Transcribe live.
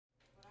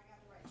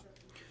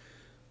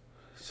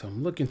So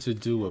I'm looking to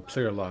do a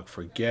player lock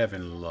for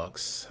Gavin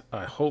Lux.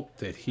 I hope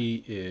that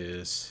he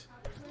is...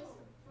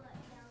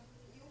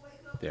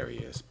 There he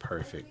is.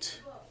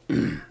 Perfect. All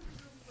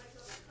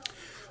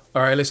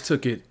right, let's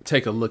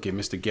take a look at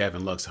Mr.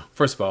 Gavin Lux.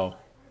 First of all,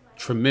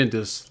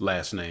 tremendous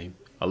last name.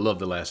 I love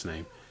the last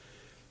name.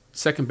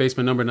 Second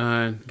baseman, number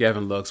 9,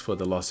 Gavin Lux for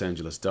the Los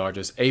Angeles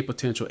Dodgers. A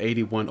potential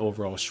 81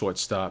 overall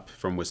shortstop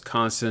from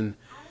Wisconsin.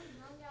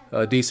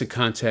 Decent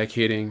contact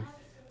hitting.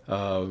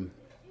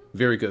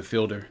 Very good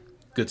fielder.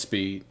 Good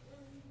speed.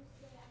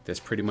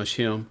 That's pretty much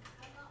him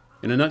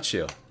in a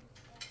nutshell.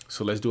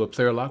 So let's do a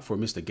player lock for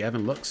Mr.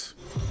 Gavin Lux.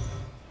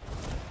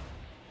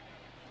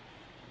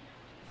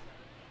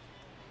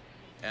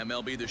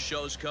 MLB The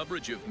Show's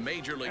coverage of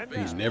Major League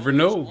Baseball. You never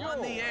know.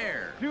 On the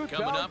air.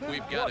 Coming up,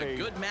 we've got a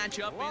good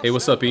matchup. Hey,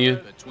 what's up,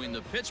 Ian? Between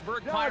the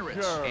Pittsburgh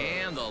Pirates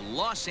and the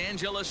Los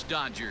Angeles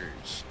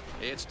Dodgers.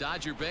 It's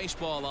Dodger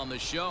baseball on the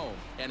show,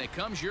 and it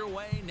comes your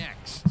way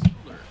next.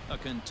 A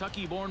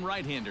Kentucky-born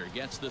right-hander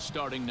gets the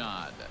starting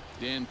nod.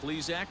 Dan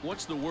Plesac,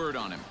 what's the word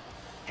on him?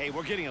 Hey,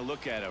 we're getting a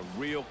look at a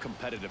real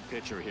competitive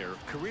pitcher here.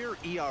 Career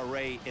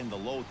ERA in the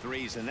low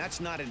 3s, and that's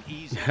not an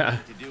easy thing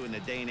to do in the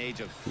day and age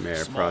of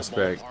small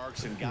prospect.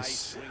 ballparks and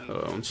guys.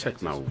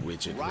 Check my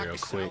widget real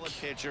quick.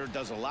 Pitcher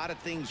does a lot of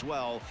things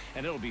well,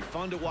 and it'll be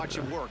fun to watch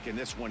him work in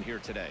this one here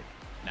today.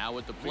 Now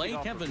at the plate,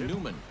 Kevin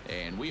Newman,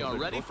 and we are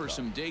ready for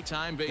some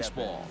daytime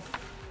baseball.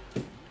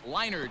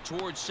 Liner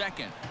towards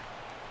second.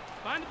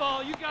 Find the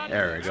ball, you got it.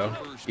 There we go.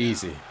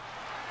 Easy.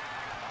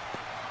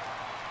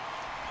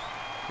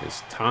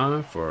 It's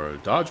time for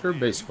Dodger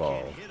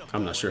baseball.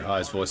 I'm not sure how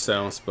his voice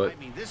sounds, but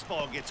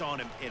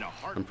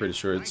I'm pretty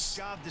sure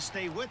it's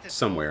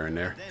somewhere in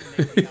there.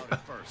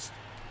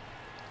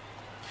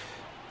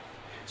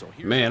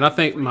 Man, I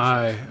think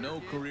my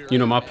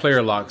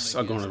player locks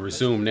are going to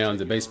resume now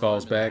that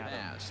baseball's back.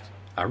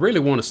 I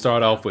really want to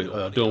start off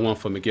with doing one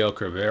for Miguel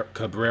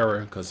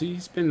Cabrera because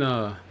he's been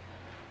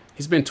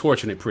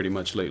torching it pretty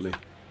much lately.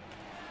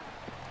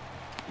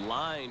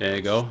 There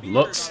you go.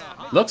 Lux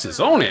is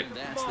on it.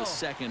 That's the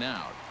second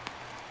out.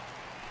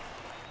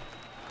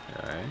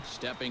 All right.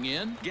 Stepping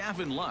in,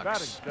 Gavin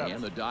Lux.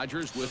 And the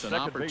Dodgers with an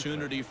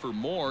opportunity for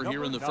more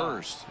here in the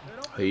first.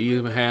 He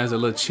even has a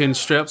little chin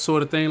strap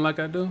sort of thing like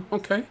I do.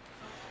 Okay.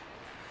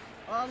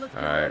 All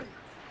right.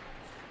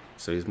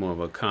 So he's more of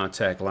a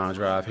contact line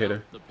drive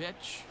hitter. The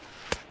pitch.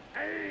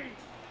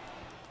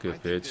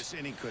 Good pitch.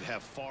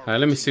 All right,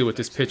 let me see what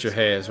this pitcher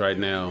has right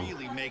now.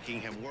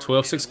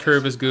 12-6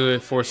 curve is good.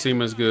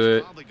 4-seamer is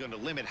good.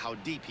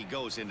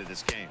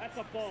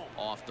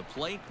 Off the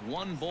plate,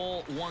 1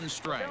 ball, 1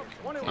 strike.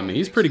 I mean,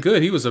 he's pretty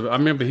good. I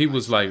remember he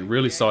was like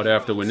really sought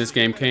after when this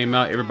game came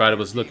out. Everybody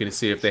was looking to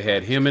see if they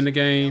had him in the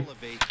game.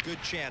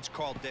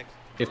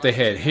 If they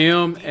had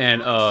him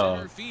and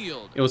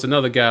it was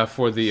another guy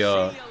for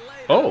the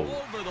I'll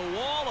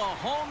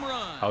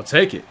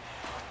take it.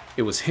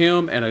 It was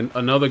him and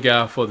another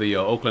guy for the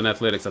Oakland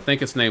Athletics. I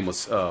think his name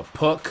was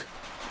Puck,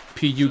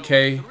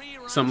 P-U-K,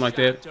 something like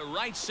that. To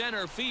right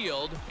center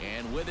field,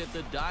 and with it,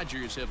 the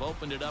Dodgers have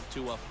opened it up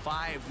to a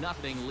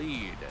 5-0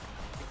 lead.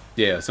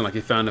 Yeah, it seemed like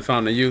he found the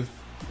fountain of youth.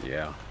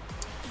 Yeah,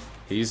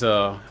 he's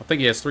I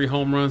think he has 3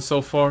 home runs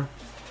so far.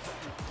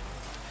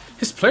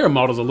 His player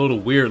model's a little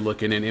weird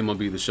looking in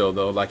MLB The Show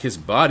though. Like his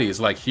body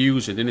is like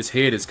huge, and then his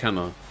head is kind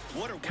of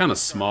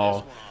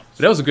small. But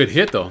that was a good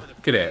hit though.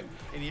 Look at that.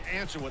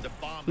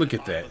 Look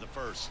at that.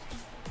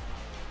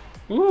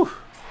 Woo.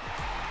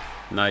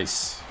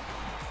 Nice.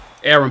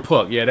 Aaron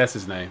Puck. Yeah, that's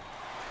his name.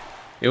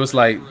 It was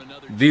like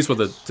these were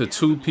the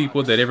 2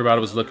 people that everybody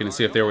was looking to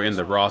see if they were in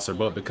the roster,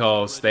 but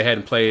because they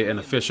hadn't played an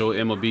official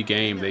MLB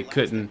game, they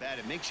couldn't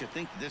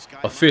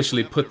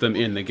officially put them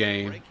in the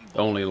game.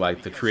 Only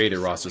like the created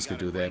rosters could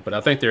do that. But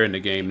I think they're in the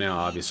game now,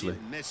 obviously.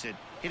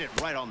 Hit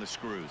it right on the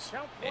screws.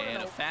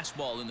 And a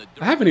fastball in the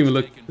dirt. I haven't even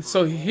looked.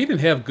 So he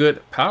didn't have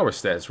good power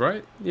stats,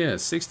 right? Yeah,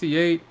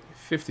 68,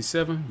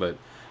 57. But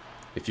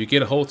if you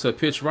get a hold to a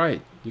pitch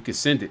right, you can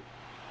send it.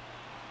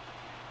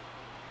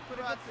 Put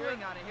a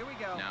swing on it. Here we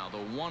go. Now the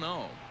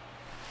 1-0.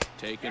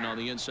 Taken on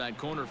the inside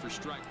corner for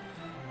strike.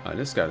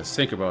 This got a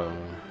sinker ball.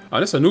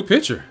 Oh, this is a new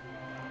pitcher.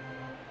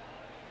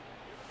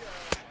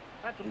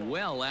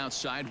 Well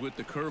outside with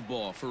the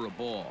curveball for a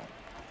ball.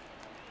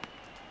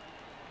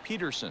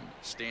 Peterson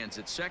stands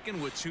at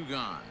second with 2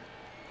 gone.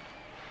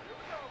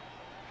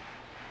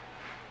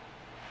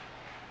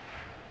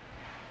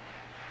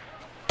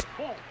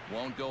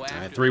 Won't go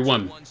after.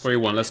 3-1.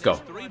 3-1. Let's go.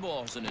 3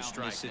 balls in his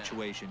strike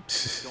situation.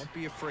 Don't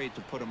be afraid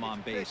to put him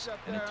on base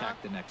and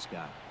attack the next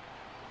guy.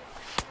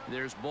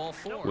 There's ball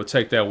 4. We'll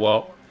take that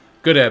walk.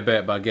 Good at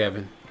bat by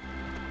Gavin.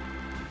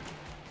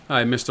 All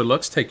right, Mr.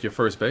 Lux, take your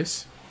first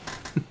base.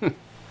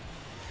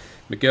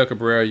 Miguel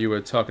Cabrera, you were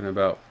talking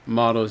about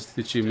models.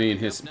 Did you mean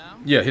his?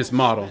 Yeah, his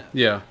model.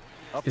 Yeah,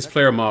 his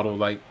player model.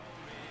 Like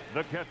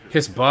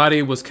his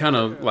body was kind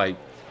of like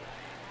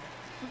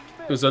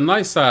it was a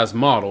nice size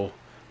model,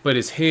 but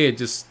his head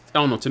just I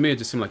don't know. To me, it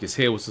just seemed like his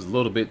head was just a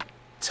little bit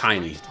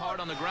tiny. Hard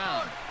on the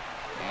ground.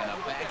 And a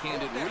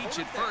backhanded reach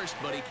pitch at first,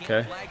 but he can't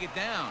Okay. flag it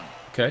down.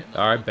 Okay.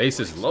 All right.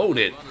 Bases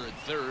loaded. Runner at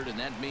third, and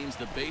that means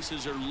the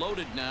bases are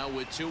loaded now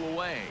with 2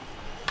 away.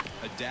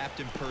 Adapt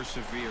and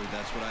persevere.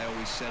 That's what I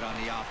always said on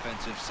the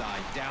offensive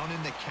side. Down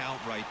in the count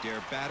right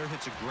there. Batter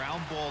hits a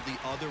ground ball the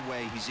other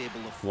way. He's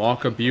able to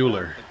Walker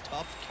Buehler. a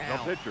tough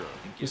count.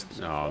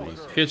 Oh,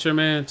 the pitcher,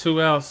 man.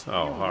 2 outs.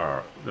 Oh,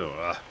 hard.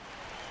 Ugh.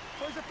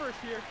 Where's the first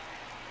here?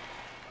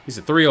 He's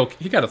a 3-0.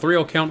 He got a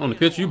 3-0 count on the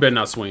pitch. You better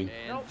not swing.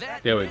 And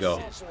that There we go.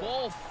 misses.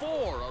 Ball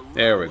 4. A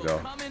There we runner go.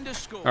 will come in to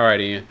score. All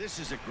right, Ian. This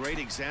is a great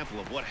example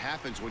of what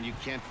happens when you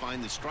can't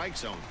find the strike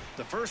zone.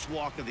 The first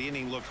walk of the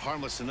inning looked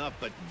harmless enough,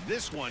 but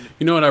this one...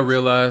 You know what I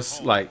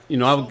realized? Like, you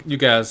know, you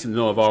guys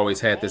know I've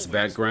always had this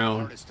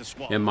background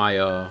in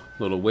my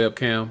little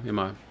webcam in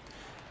my,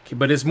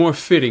 but it's more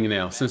fitting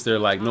now since there are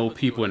like no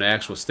people in the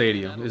actual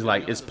stadium. It's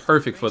like it's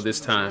perfect for this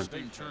time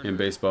in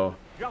baseball.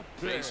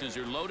 Bases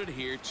are loaded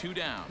here. 2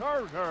 down.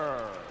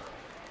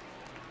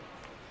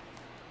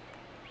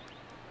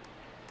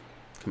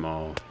 Come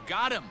on.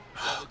 Got him.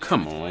 Oh,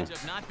 come on. Winds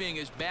up not being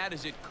as bad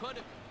as it could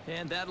have.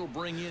 And that'll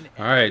bring in.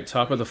 All right,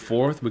 top of the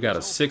 4th. We got a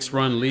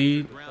 6-run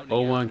lead.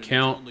 0-1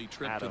 count. Only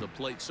trip to the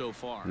plate so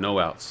far. No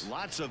outs.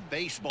 Lots of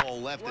baseball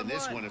left in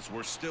this one as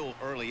we're still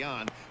early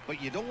on,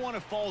 but you don't want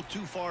to fall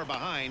too far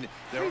behind.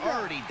 They're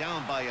already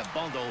down by a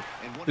bundle.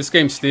 And This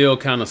game still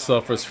kind of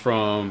suffers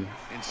from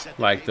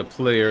like the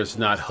players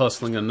not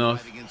hustling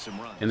enough,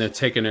 and they're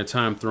taking their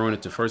time throwing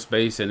it to first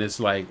base, and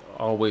it's like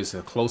always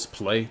a close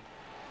play.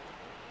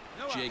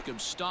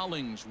 Jacob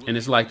Stallings. And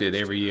it's like that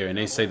every year, and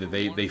they say that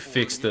they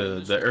fix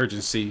the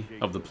urgency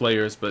of the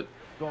players, but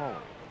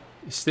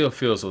it still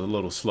feels a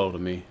little slow to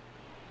me.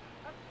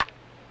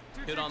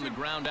 Hit on the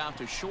ground out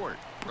to short.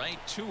 Right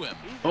to him.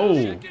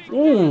 Oh,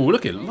 ooh,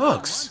 look at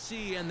Lux.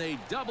 And they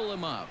double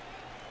him up.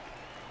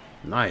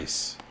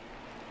 Nice.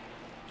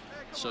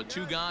 So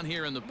 2 gone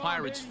here in the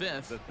Pirates'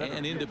 5th.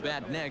 And into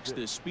bat next,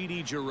 the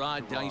speedy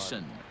Gerard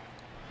Dyson.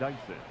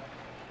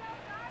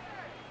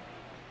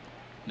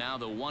 Now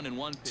the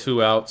 1-1 pitch.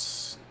 2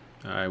 outs.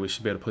 All right, we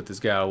should be able to put this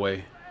guy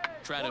away.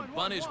 Try to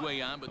bunt his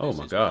way on, but Oh this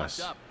my is gosh.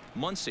 popped up.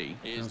 Muncy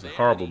is was a there,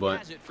 horrible and he bunt.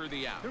 has it for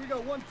the out. Here we go,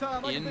 one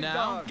time. Like a In big now,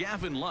 dog.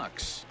 Gavin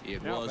Lux.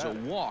 It was a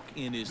walk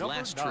in his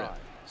last trip.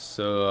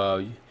 So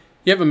you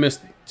haven't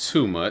missed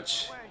too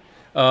much.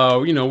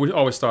 You know, we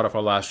always start off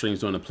our live streams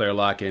doing the player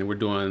lock, and we're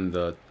doing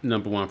the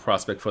 #1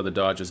 prospect for the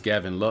Dodgers,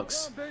 Gavin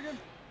Lux.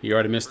 He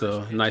already missed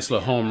a nice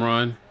little home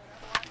run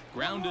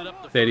Grounded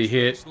up the that he first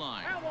hit.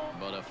 baseline.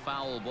 But a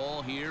foul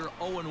ball here,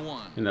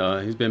 0-1. You know,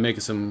 he's been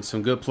making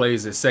some good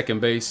plays at second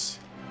base.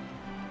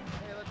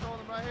 Hey, let's hold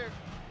him right here.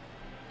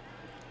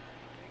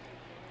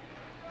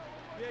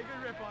 Yeah,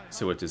 good rip on it.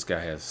 See what this guy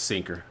has.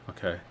 Sinker.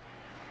 Okay.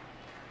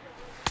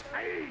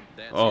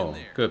 That's Oh, in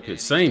there. good pitch. And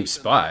Same he's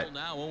taken spot. the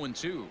ball Now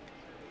 0-2.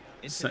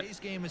 In today's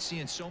game of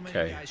seeing so many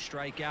Okay. guys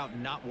strike out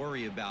and not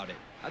worry about it,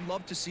 I'd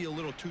love to see a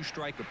little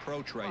 2-strike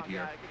approach right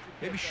here.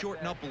 Maybe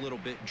shorten up a little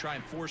bit and try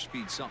and force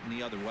feed something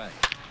the other way.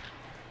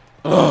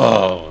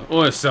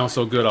 Oh, it sounds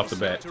so good off the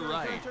bat. To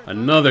right.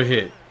 Another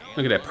hit.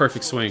 Look at that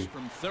perfect swing.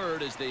 From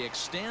third as they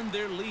extend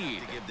their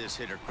lead. Give this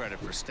hitter credit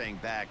for staying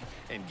back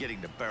and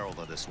getting the barrel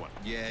of this one.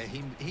 Yeah,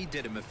 he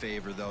did him a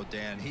favor though,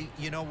 Dan.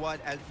 You know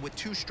what? With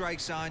 2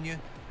 strikes on you,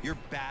 you're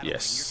battling.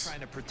 Yes. You're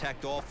trying to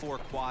protect all 4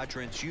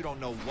 quadrants. You don't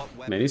know what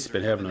weapons. Man, he's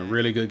been having a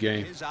really good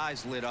game. His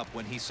eyes lit up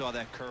when he saw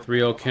that curve.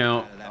 3-0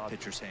 count. Out of that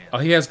pitcher's hand. Oh,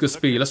 he has good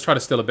speed. Let's try to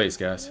steal a base,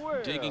 guys.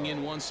 Digging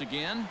in once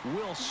again,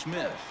 Will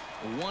Smith.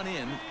 1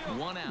 in,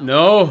 1 out.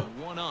 No.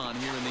 1 on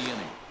here in the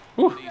inning.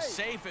 Whew. But he's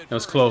safe at That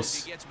was first close.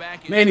 as he gets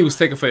back Man, he was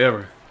into it. taking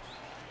forever.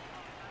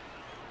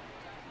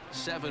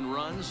 7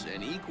 runs,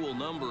 an equal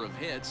number of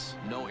hits.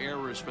 No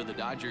errors for the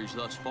Dodgers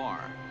thus far.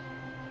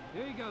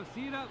 Here you go.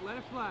 See it up. Let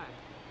it fly.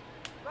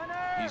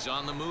 He's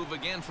on the move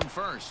again from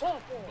first.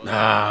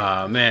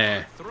 Ah,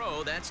 man.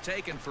 Throw that's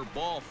taken for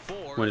ball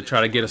 4. Want to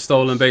try to get a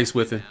stolen base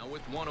with him. Now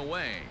with 1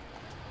 away.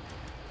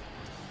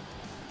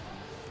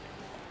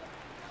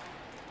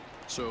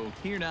 So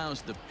here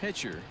now's the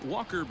pitcher,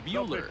 Walker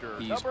Buehler.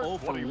 He's 0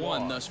 for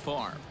 1 thus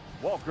far.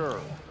 Walker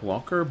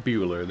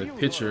Buehler, the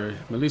pitcher.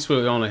 At least we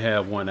only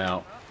have 1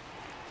 out.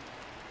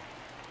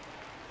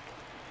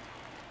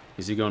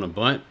 Is he going to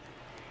bunt?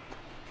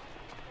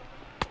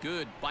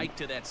 Good bite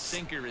to that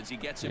sinker as he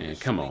gets him Man, to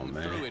come swing on,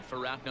 man. through it for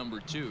route number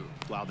 2.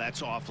 Wow,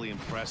 that's awfully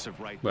impressive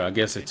right Well, I there.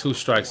 guess at 2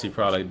 strikes, he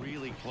probably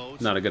Really close.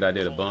 not a good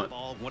idea to bunt.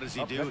 Ball. What does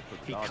he do?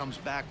 He comes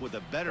back with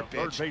a better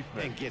pitch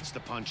and gets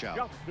the punch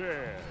out.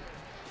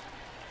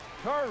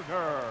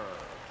 Turner.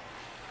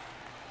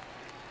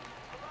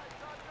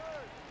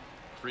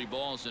 3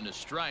 balls and a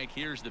strike.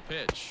 Here's the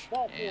pitch.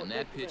 And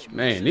that pitch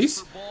Man,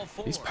 misses for ball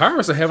 4. these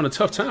Pirates are having a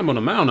tough time on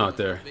the mound out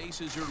there.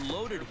 Bases are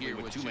loaded here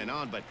With with 2 2 men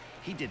on, but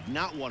he did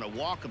not want to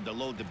walk him to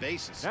load the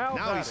bases. Now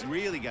Now he's batting.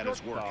 really got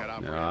his work cut out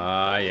for him.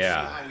 Ah, We'll see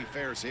yeah. how he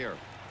fares here.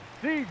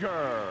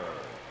 Seager.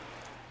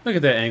 Look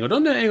at that angle.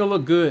 Doesn't that angle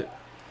look good?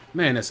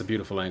 Man, that's a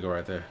beautiful angle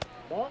right there.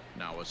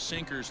 Now a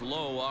sinker's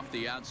low off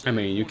the outside. I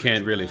mean, you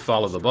can't really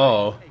follow the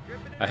ball.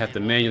 I have to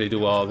manually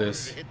do all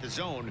this. Hit the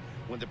zone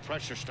when the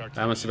pressure starts.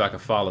 I'm going to see if I can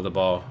follow the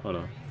ball. Hold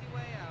on.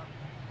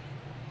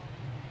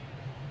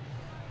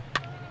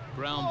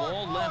 Ground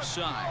ball left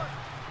side.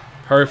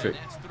 Perfect.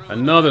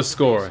 Another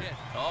score.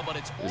 Oh, but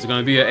it's Is it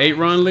going to be an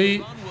 8-run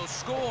lead? Run will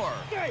score.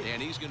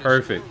 And he's gonna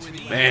Perfect. score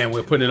with Man,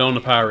 we're putting it on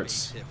the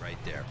Pirates. Hit right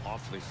there.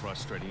 Awfully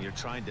frustrating. You're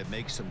trying to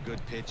make some good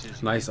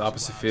pitches. Nice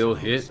opposite field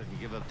hit. And you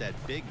give up that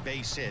big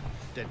base hit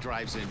that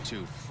drives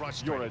into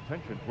frustrating. Your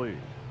attention, please.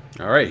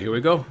 All right, here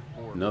we go.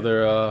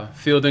 Another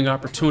fielding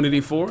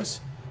opportunity for us.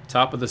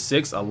 Top of the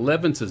 6th,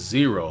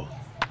 11-0.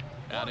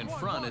 out in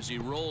front as he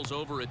rolls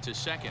over it to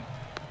second.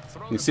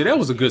 You see, that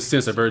was a good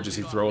sense of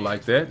urgency throw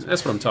like that.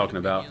 That's what I'm talking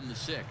about.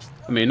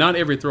 I mean, not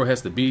every throw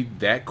has to be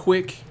that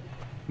quick,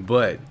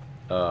 but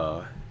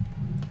I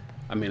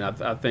mean,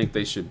 I think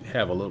they should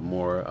have a little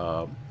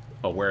more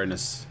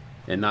awareness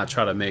and not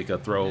try to make a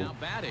throw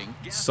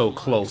so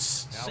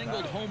close.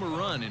 Singled homer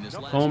run in his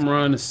last Home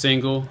run,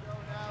 single,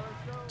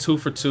 2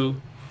 for 2.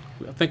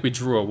 I think we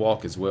drew a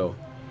walk as well.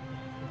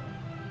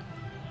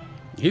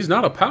 He's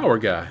not a power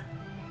guy,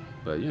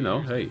 but you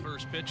know, hey.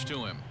 First pitch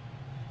to him.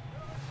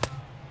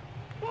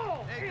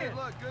 Hey,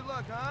 good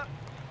luck, huh?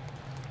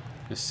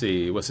 Let's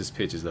see, what's his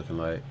pitches looking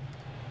like?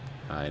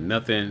 All right,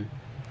 nothing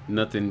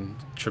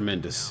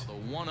tremendous. The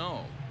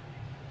 1-0.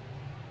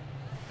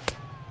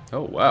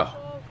 Oh wow.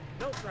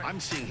 I'm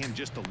seeing him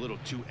just a little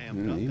too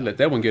amped up. He let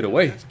that one get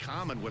away. That's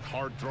common with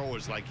hard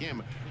throwers like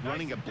him.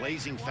 Running a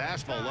blazing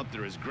fastball up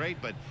there is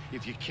great, but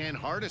if you can't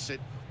harness it,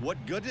 what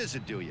good does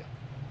it do you?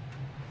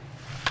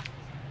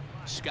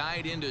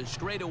 Skied into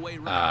straightaway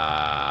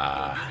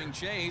right. Giving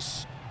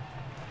chase.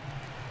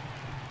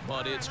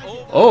 But it's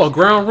over. Oh, a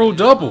ground rule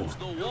double.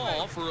 The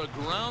wall for a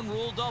ground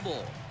rule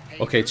double.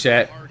 Okay,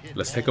 chat,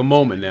 let's take a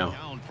moment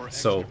now.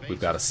 So we've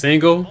got a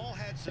single,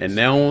 and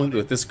now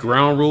with this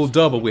ground rule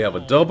double, we have a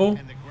double,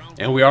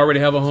 and we already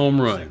have a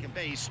home run.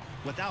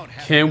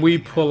 Can we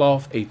pull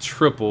off a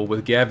triple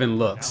with Gavin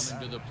Lux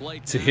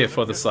to hit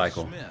for the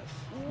cycle?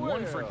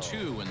 1 for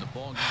 2 in the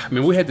ball game. I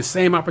mean, we had the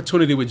same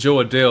opportunity with Joe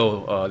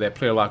Adele, that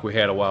player lock we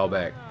had a while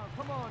back.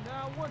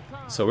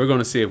 So we're going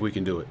to see if we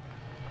can do it.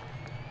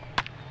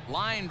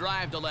 Line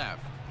drive to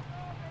left.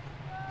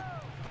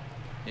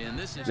 And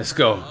this is Let's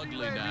go.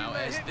 ugly now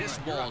as this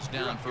ball's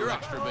down for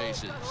extra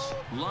bases.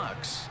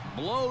 Lux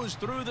blows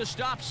through the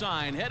stop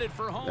sign, headed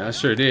for home. I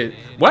sure did.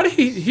 Why did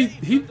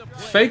he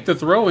faked the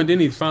throw and then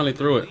he finally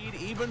threw it?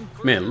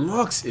 Man,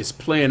 Lux is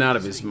playing out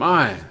of his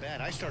mind.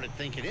 I started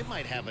thinking it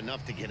might have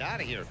enough to get out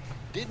of here.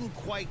 Didn't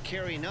quite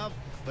carry enough,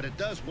 but it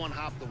does one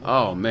hop the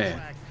Oh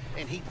man.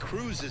 And he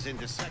cruises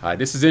into second. All right,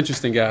 this is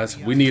interesting, guys.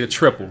 We need a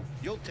triple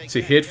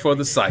to hit for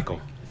the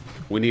cycle.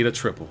 We need a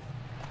triple.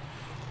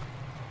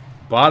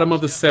 Bottom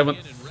of the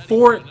 7th,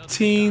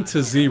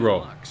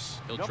 14-0.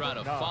 He'll try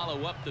to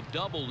follow up the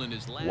double in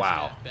his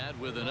last at-bat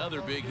with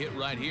another big hit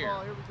right here.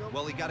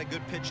 Well, he got a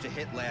good pitch to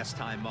hit last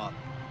time up.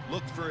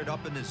 Looked for it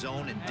up in the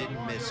zone and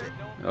didn't miss it.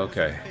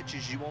 Okay.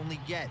 Pitches you only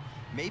get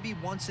maybe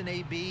once an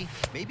AB,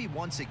 maybe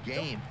once a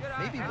game,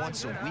 maybe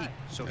once a week.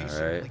 So he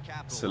certainly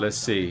capitalized. So let's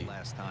see.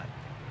 Last time.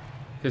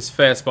 His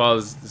fastball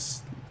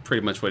is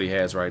pretty much what he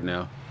has right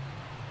now.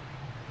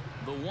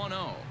 The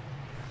 1-0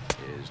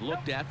 is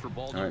looked at for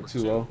ball All number right,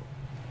 2-0.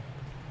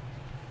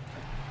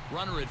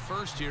 Runner at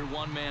first here,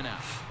 1 man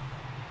out.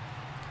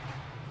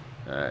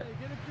 All right.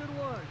 Get a good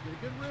one. Get a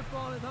good riff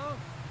on it, huh?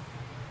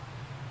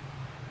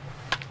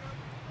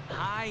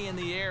 High in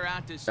the air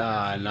out to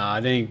center. No,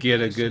 I didn't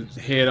get a good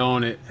hit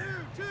on it.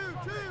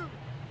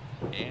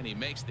 And he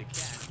makes the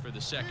catch for the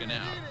second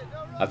out.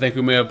 I think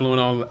we may have blown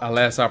on our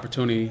last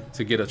opportunity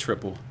to get a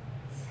triple.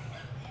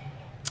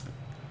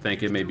 I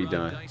think it may be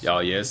done. Oh,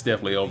 yeah, it's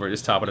definitely over.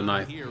 It's top of the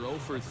 9th.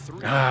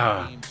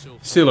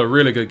 Still a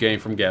really good game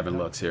from Gavin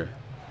Lux here.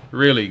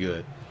 Really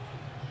good.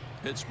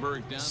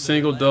 Pittsburgh down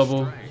Single,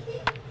 double.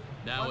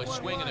 Now it's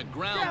swinging a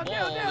ground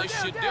ball. This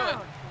should do it.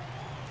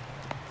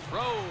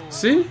 Throw.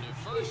 See?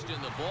 First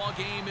and the ball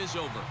game is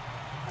over.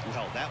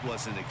 Well, that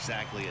wasn't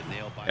exactly a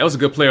nail biter. That was a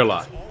good player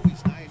lock.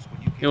 Always nice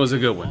when you It was a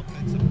good one.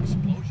 offensive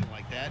explosion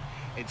like that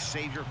and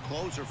save your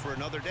closer for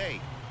another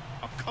day.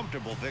 A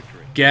comfortable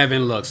victory.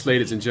 Gavin Lux,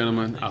 ladies and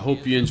gentlemen. I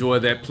hope you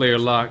enjoyed that player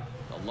lock.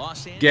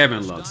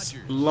 Gavin Lux,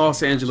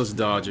 Los Angeles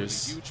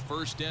Dodgers.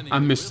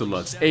 I'm Mr.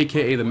 Lux,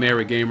 aka the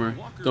Married Gamer.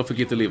 Don't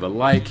forget to leave a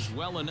like,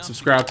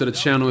 subscribe to the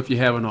channel if you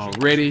haven't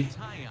already,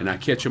 and I'll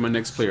catch you in my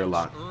next player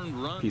lock.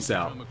 Peace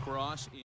out.